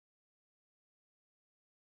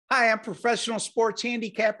Hi, I'm professional sports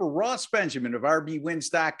handicapper Ross Benjamin of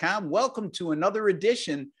rbwins.com. Welcome to another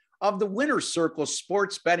edition of the Winner's Circle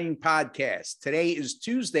Sports Betting Podcast. Today is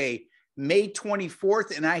Tuesday, May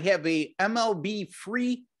 24th, and I have a MLB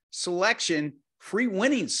free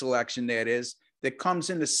winning selection, that comes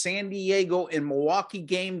in the San Diego and Milwaukee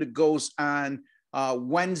game that goes on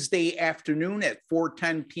Wednesday afternoon at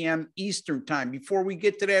 4:10 p.m. Eastern time. Before we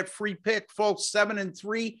get to that free pick, folks,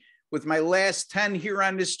 7-3 with my last 10 here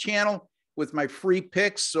on this channel with my free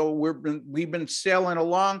picks. So we've been sailing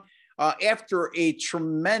along after a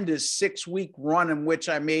tremendous 6-week run in which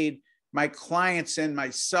I made my clients and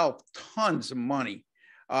myself tons of money.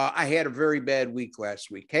 I had a very bad week last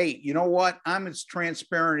week. Hey, you know what? I'm as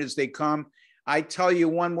transparent as they come. I tell you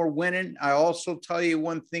when we're winning. I also tell you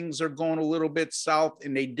when things are going a little bit south,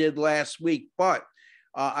 and they did last week. But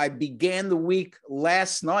I began the week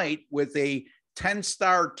last night with a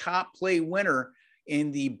 10-star top play winner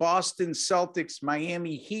in the Boston Celtics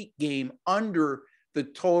Miami Heat game under the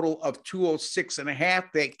total of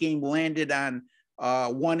 206.5. That game landed on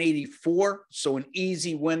 184. So an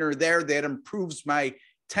easy winner there. That improves my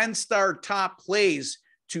 10-star top plays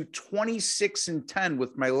to 26-10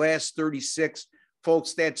 with my last 36.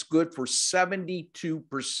 Folks, that's good for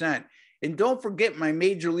 72%. And don't forget my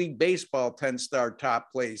Major League Baseball 10-star top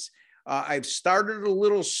plays. I've started a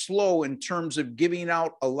little slow in terms of giving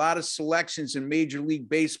out a lot of selections in Major League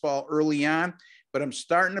Baseball early on, but I'm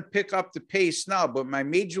starting to pick up the pace now. But my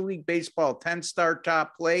Major League Baseball 10-star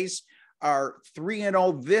top plays are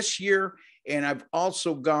 3-0 this year, and I've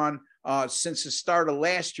also gone since the start of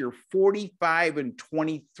last year,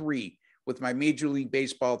 45-23 with my Major League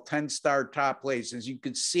Baseball 10-star top plays. As you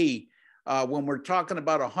can see, when we're talking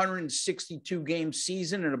about a 162-game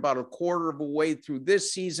season and about a quarter of a way through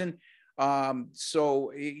this season, a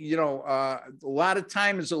lot of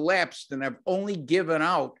time has elapsed, and I've only given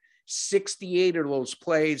out 68 of those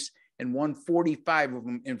plays and won 45 of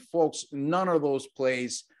them. And folks, none of those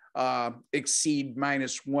plays exceed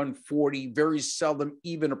minus 140, very seldom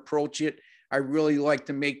even approach it. I really like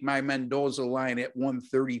to make my Mendoza line at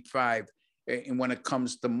 135. And when it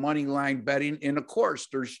comes to money line betting, and of course,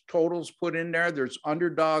 there's totals put in there, there's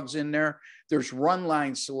underdogs in there, there's run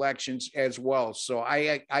line selections as well. So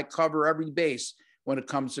I cover every base when it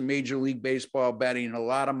comes to Major League Baseball betting, a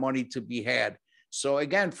lot of money to be had. So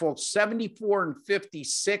again, folks,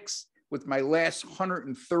 74-56 with my last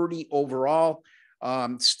 130 overall.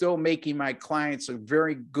 Still making my clients a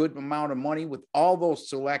very good amount of money with all those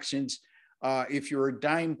selections. If you're a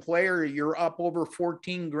dime player, you're up over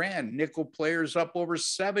 14 grand. Nickel players up over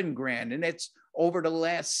 7 grand. And that's over the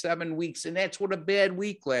last 7 weeks. And that's what a bad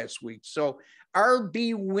week last week. So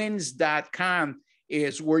rbwins.com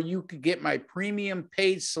is where you could get my premium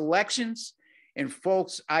paid selections. And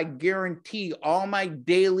folks, I guarantee all my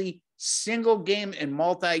daily single game and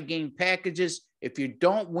multi-game packages, if you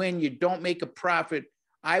don't win, you don't make a profit,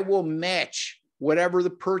 I will match whatever the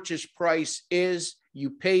purchase price is you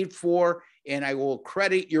paid for, and I will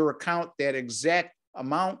credit your account that exact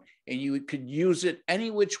amount, and you could use it any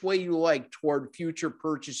which way you like toward future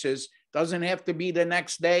purchases. Doesn't have to be the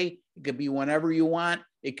next day. It could be whenever you want.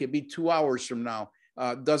 It could be 2 hours from now.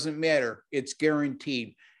 Doesn't matter. It's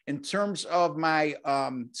guaranteed. In terms of my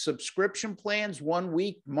subscription plans, 1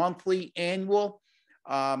 week, monthly, annual,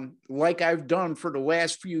 like I've done for the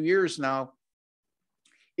last few years now,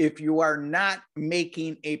 if you are not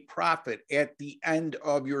making a profit at the end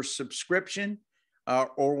of your subscription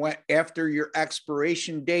after your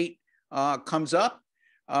expiration date comes up,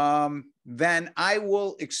 then I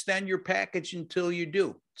will extend your package until you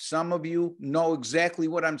do. Some of you know exactly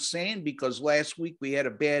what I'm saying because last week we had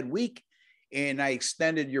a bad week and I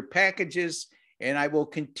extended your packages, and I will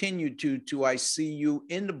continue to I see you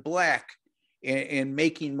in the black and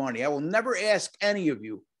making money. I will never ask any of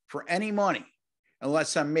you for any money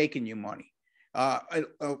unless I'm making you money,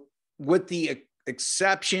 with the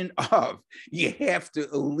exception of you have to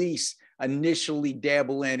at least initially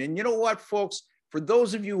dabble in. And you know what, folks? For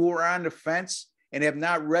those of you who are on the fence and have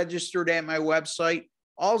not registered at my website,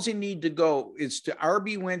 all you need to go is to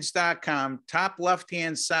rbwins.com, top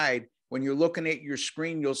left-hand side. When you're looking at your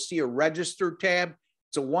screen, you'll see a register tab.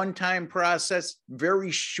 It's a one-time process,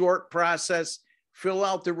 very short process. Fill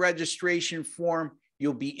out the registration form.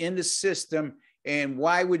 You'll be in the system. And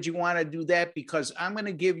why would you want to do that? Because I'm going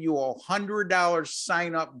to give you a $100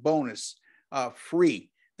 sign-up bonus free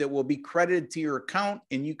that will be credited to your account,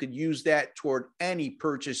 and you could use that toward any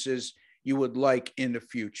purchases you would like in the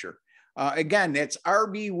future. Again, that's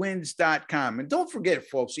rbwins.com. And don't forget,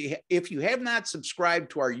 folks, if you have not subscribed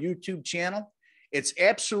to our YouTube channel, it's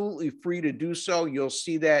absolutely free to do so. You'll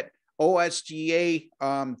see that OSGA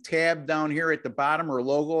tab down here at the bottom, or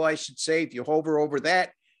logo, I should say. If you hover over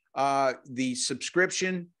that, the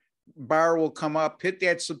subscription bar will come up. Hit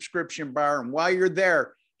that subscription bar, and while you're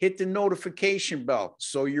there, hit the notification bell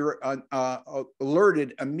so you're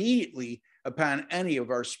alerted immediately upon any of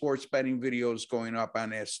our sports betting videos going up on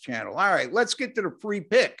this channel. All right, let's get to the free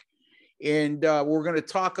pick. And we're going to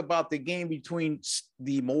talk about the game between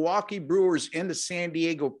the Milwaukee Brewers and the San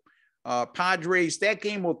Diego Padres. That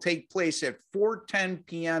game will take place at 4:10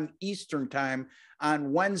 p.m. Eastern time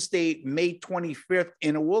on Wednesday, May 25th,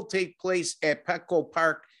 and it will take place at Petco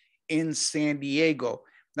Park in San Diego.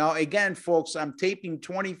 Now, again, folks, I'm taping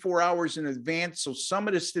 24 hours in advance, so some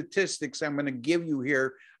of the statistics I'm going to give you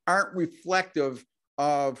here aren't reflective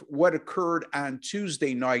of what occurred on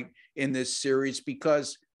Tuesday night in this series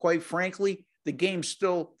because, quite frankly, the game's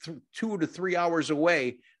still 2 to 3 hours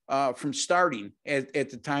away from starting at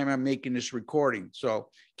the time I'm making this recording. So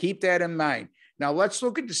keep that in mind. Now, let's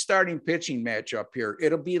look at the starting pitching matchup here.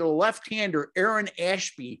 It'll be the left-hander Aaron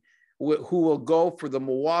Ashby who will go for the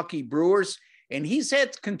Milwaukee Brewers. And he's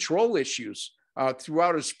had control issues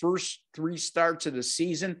throughout his first 3 starts of the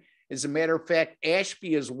season. As a matter of fact,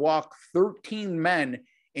 Ashby has walked 13 men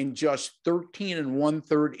in just 13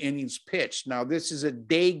 1/3 innings pitched. Now, this is a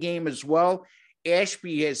day game as well.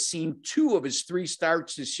 Ashby has seen 2 of his 3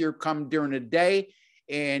 starts this year come during the day,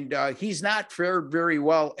 and he's not fared very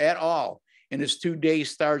well at all in his 2-day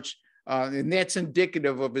starts. And that's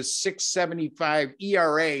indicative of his 6.75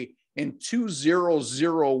 ERA and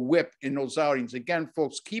 2.00 whip in those outings. Again,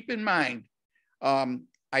 folks, keep in mind,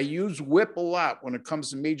 I use whip a lot when it comes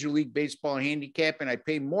to Major League Baseball handicap, and I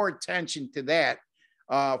pay more attention to that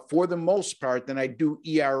for the most part than I do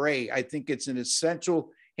ERA. I think it's an essential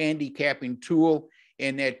handicapping tool,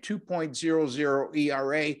 and that 2.00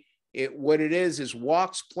 ERA, what it is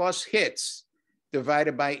walks plus hits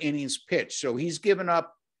divided by innings pitched. So he's given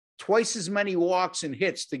up twice as many walks and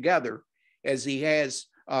hits together as he has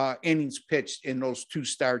innings pitched in those 2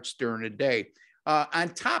 starts during the day.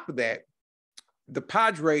 On top of that, the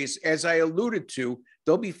Padres, as I alluded to,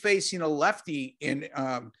 they'll be facing a lefty in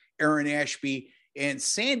Aaron Ashby, and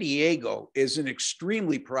San Diego is an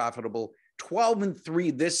extremely profitable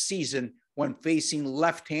 12-3 this season when facing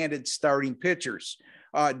left-handed starting pitchers.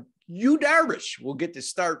 Yu Darvish will get to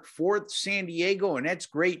start for San Diego, and that's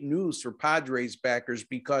great news for Padres backers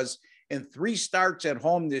because in 3 starts at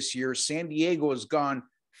home this year, San Diego has gone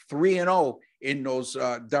 3-0 in those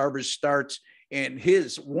Darvish starts, and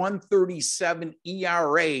his 1.37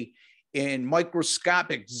 ERA and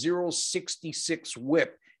microscopic 0.66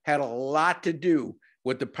 whip had a lot to do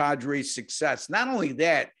with the Padres' success. Not only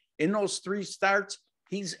that, in those 3 starts,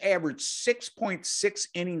 he's averaged 6.6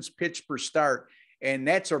 innings pitched per start, and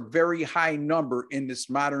that's a very high number in this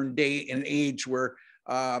modern day and age where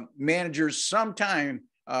managers sometimes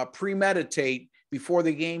premeditate before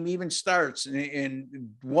the game even starts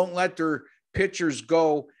and won't let their pitchers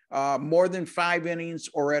go more than 5 innings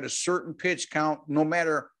or at a certain pitch count, no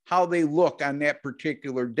matter how they look on that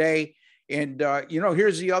particular day. And,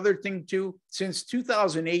 here's the other thing, too. Since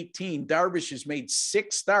 2018, Darvish has made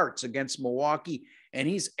 6 starts against Milwaukee, and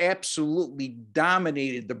he's absolutely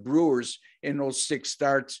dominated the Brewers in those 6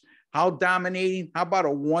 starts. How dominating? How about a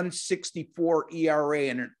 1.64 ERA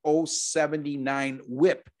and an 0.79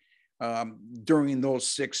 whip during those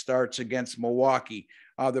 6 starts against Milwaukee?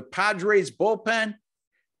 The Padres bullpen,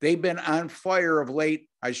 they've been on fire of late.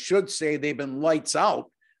 I should say they've been lights out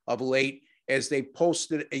of late, as they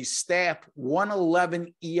posted a staff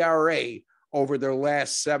 1.11 ERA over their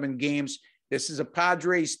last 7 games. This is a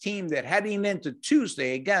Padres team that heading into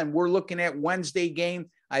Tuesday, again, we're looking at Wednesday game.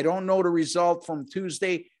 I don't know the result from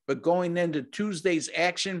Tuesday, but going into Tuesday's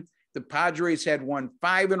action, the Padres had won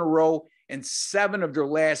 5 in a row and 7 of their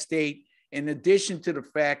last 8. In addition to the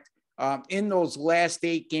fact, in those last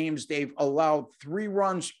 8 games, they've allowed 3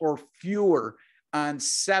 runs or fewer on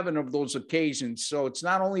 7 of those occasions. So it's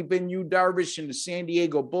not only been Yu Darvish and the San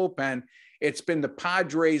Diego bullpen, it's been the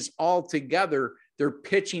Padres all together. Their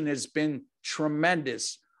pitching has been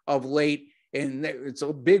tremendous of late, and it's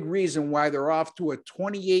a big reason why they're off to a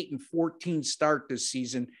 28-14 start this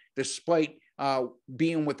season, despite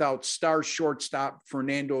being without star shortstop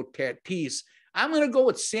Fernando Tatis. I'm going to go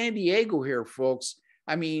with San Diego here, folks.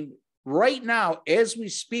 I mean, right now, as we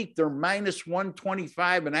speak, they're minus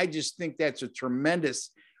 125, and I just think that's a tremendous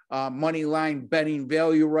money line betting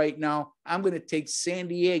value right now. I'm going to take San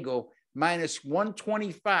Diego minus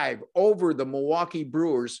 125 over the Milwaukee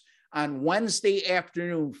Brewers on Wednesday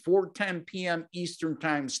afternoon, 4:10 p.m. Eastern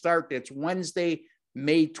time start. That's Wednesday,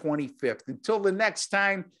 May 25th. Until the next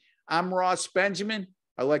time, I'm Ross Benjamin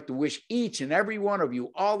I'd like to wish each and every one of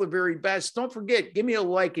you all the very best. Don't forget, give me a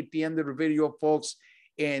like at the end of the video, folks.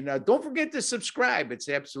 And don't forget to subscribe. It's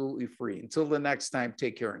absolutely free. Until the next time,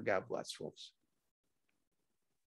 take care and God bless, folks.